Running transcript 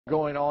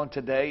going on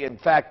today. In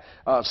fact,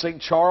 St.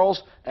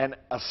 Charles and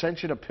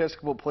Ascension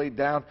Episcopal played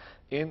down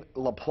in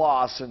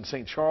Laplace, and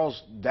St.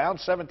 Charles down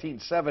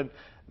 17-7.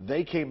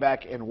 They came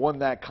back and won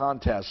that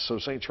contest, so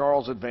St.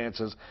 Charles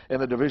advances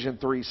in the Division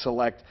III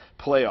Select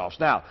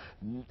playoffs. Now,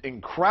 in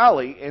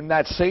Crowley, in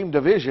that same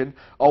division,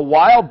 a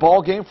wild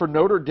ball game for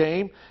Notre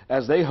Dame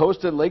as they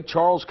hosted Lake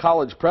Charles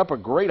College Prep, a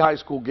great high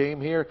school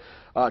game here.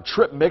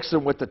 Trip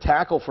Mixon with the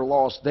tackle for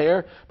loss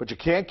there, but you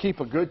can't keep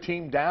a good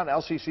team down.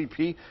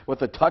 LCCP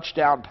with a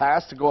touchdown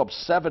pass to go up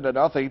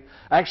 7-0.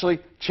 Actually,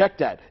 check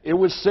that. It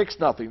was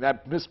 6-0.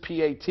 That missed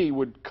PAT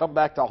would come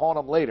back to haunt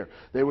them later.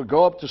 They would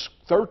go up to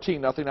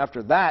 13-0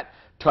 after that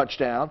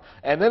touchdown.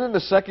 And then in the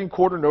second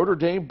quarter, Notre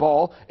Dame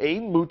ball,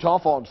 Aiden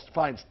Mutoff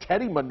finds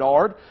Teddy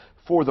Menard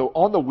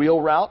on the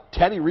wheel route.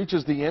 Teddy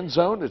reaches the end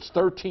zone. It's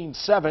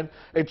 13-7.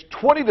 It's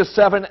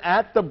 20-7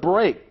 at the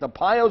break. The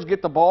Pios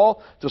get the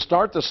ball to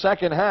start the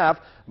second half.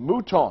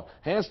 Mouton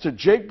hands to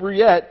Jake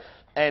Briette,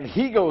 and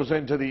he goes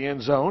into the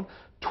end zone.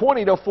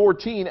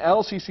 20-14,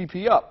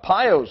 LCCP up.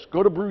 Pios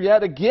go to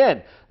Briette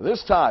again.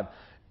 This time,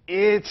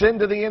 it's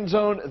into the end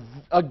zone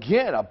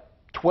again. A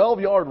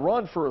 12-yard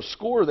run for a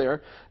score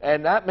there,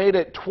 and that made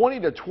it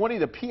 20-20.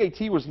 The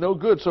PAT was no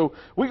good. So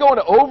we go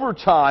into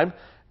overtime,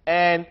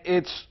 and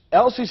it's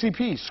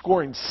LCCP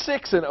scoring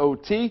 6 in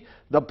OT.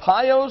 The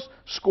Pios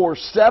score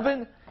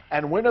 7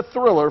 and win a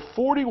thriller,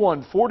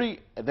 41-40.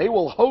 They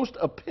will host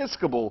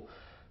Episcopal,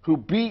 who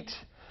beat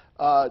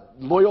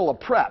Loyola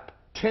Prep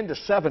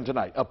 10-7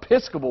 tonight.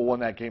 Episcopal won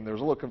that game. There was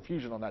a little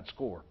confusion on that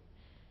score.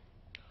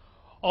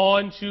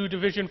 On to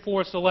Division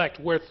IV Select,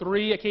 where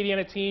 3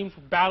 Acadiana teams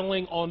were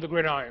battling on the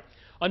gridiron.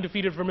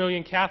 Undefeated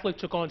Vermilion Catholic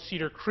took on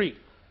Cedar Creek.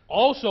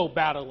 Also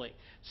battling,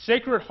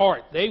 Sacred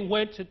Heart. They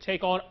went to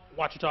take on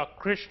Ouachita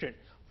Christian.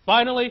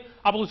 Finally,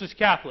 Opelousas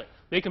Catholic.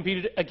 They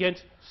competed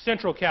against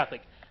Central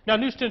Catholic. Now,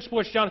 News 10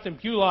 Sports' Jonathan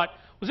Bulott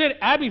was in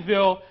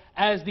Abbeville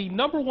as the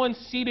 #1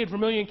 seeded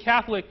Vermilion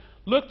Catholic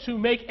looked to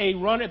make a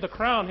run at the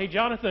crown. Hey,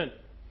 Jonathan.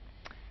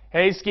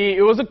 Hey, Ski.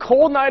 It was a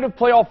cold night of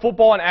playoff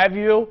football in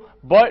Abbeville,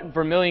 but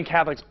Vermilion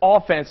Catholic's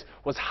offense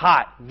was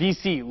hot.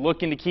 VC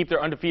looking to keep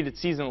their undefeated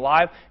season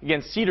alive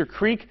against Cedar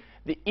Creek.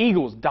 The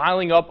Eagles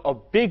dialing up a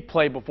big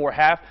play before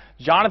half.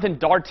 Jonathan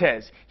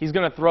D'Artes, he's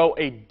going to throw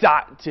a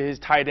dot to his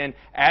tight end,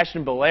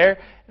 Ashton Belair,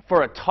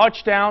 for a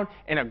touchdown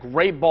and a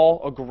great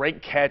ball, a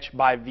great catch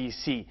by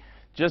VC,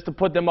 just to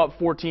put them up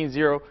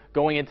 14-0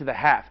 going into the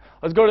half.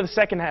 Let's go to the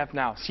second half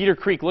now. Cedar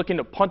Creek looking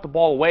to punt the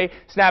ball away,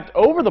 snapped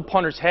over the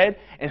punter's head,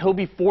 and he'll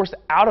be forced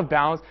out of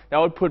bounds. That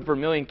would put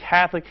Vermilion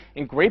Catholic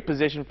in great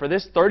position for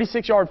this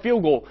 36-yard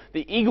field goal.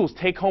 The Eagles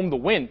take home the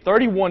win,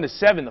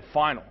 31-7 the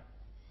final.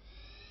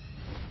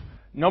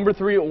 Number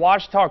 3,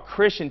 Ouachita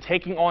Christian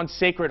taking on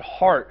Sacred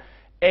Heart.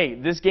 Hey,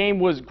 this game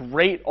was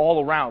great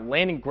all around.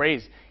 Landon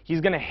Graves, he's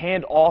going to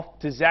hand off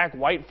to Zach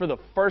White for the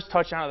first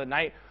touchdown of the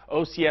night.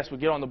 OCS would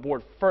get on the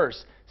board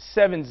first,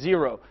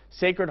 7-0.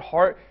 Sacred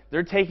Heart,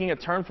 they're taking a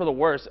turn for the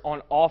worse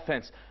on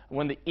offense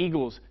when the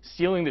Eagles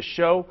stealing the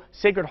show.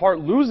 Sacred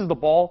Heart loses the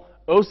ball.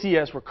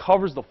 OCS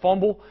recovers the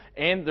fumble,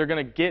 and they're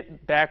going to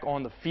get back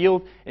on the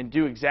field and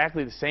do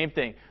exactly the same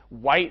thing.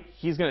 White,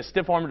 he's going to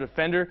stiff-arm a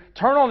defender,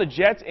 turn on the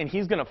Jets, and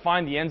he's going to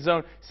find the end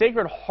zone.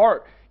 Sacred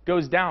Heart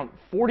goes down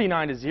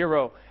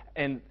 49-0,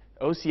 and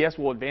OCS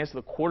will advance to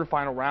the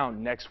quarterfinal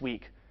round next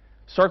week.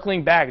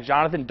 Circling back,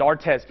 Jonathan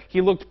D'Artes,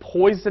 he looked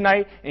poised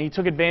tonight, and he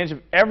took advantage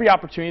of every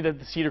opportunity that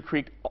the Cedar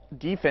Creek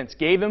defense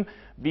gave him.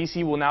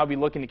 VC will now be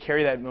looking to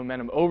carry that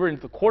momentum over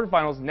into the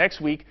quarterfinals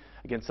next week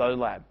against Southern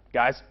Lab.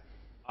 Guys?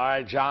 All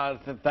right,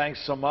 Jonathan,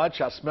 thanks so much.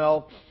 I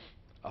smell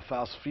a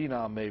Faust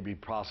Phenom, maybe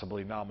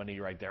possibly nominee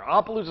right there.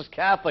 Opelousas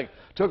Catholic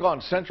took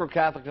on Central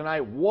Catholic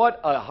tonight.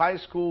 What a high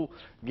school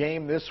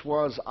game this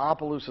was.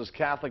 Opelousas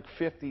Catholic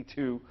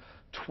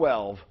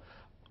 52-12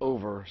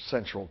 over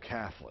Central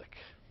Catholic.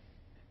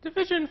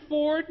 Division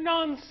IV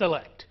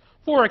non-select.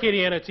 4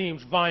 Acadiana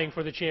teams vying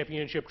for the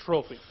championship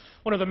trophy.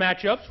 One of the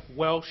matchups,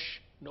 Welsh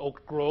and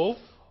Oak Grove.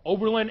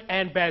 Oberlin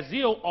and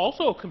Basile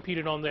also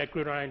competed on that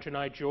gridiron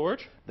tonight,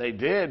 George. They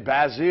did.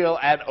 Basile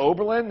and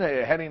Oberlin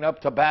heading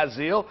up to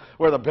Basile,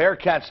 where the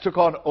Bearcats took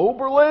on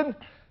Oberlin.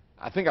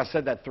 I think I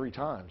said that 3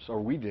 times,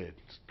 or we did.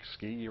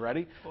 Ski, you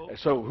ready? Oh.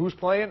 So who's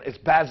playing? It's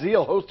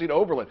Basile hosting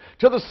Oberlin.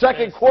 To the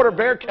second quarter,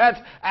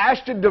 Bearcats,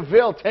 Ashton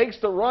DeVille takes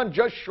the run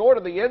just short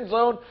of the end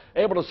zone,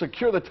 able to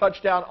secure the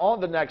touchdown on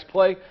the next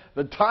play.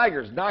 The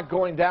Tigers not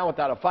going down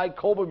without a fight.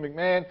 Colby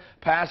McMahon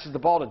passes the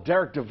ball to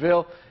Derek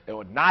DeVille. It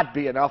would not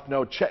be enough,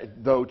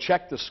 though.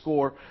 Check the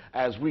score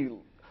as we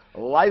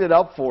light it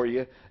up for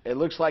you. It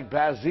looks like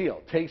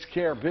Basile takes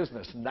care of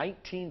business,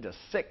 19-6,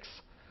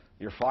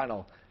 your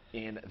final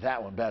in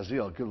that one.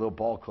 Basile, good little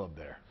ball club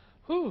there.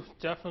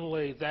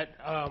 Definitely that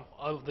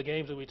of the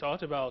games that we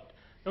talked about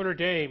Notre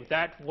Dame,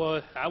 that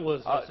was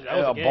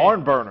a game.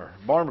 barn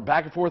burner,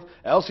 back and forth.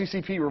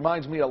 LCCP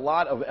reminds me a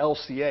lot of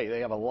LCA. They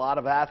have a lot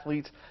of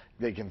athletes.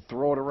 They can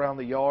throw it around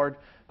the yard.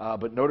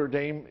 But Notre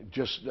Dame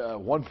just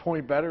 1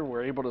 point better.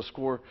 We're able to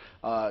score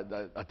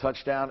a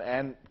touchdown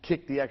and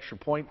kick the extra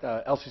point.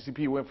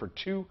 LCCP went for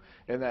 2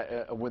 in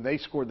that, when they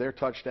scored their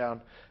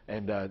touchdown,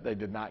 and they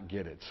did not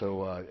get it.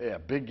 So, yeah,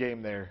 big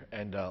game there,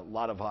 and a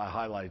lot of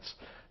highlights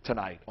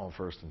tonight on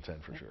 1st and 10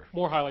 for sure.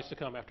 More highlights to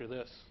come after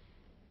this.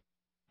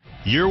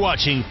 You're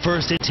watching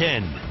 1st and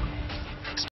 10.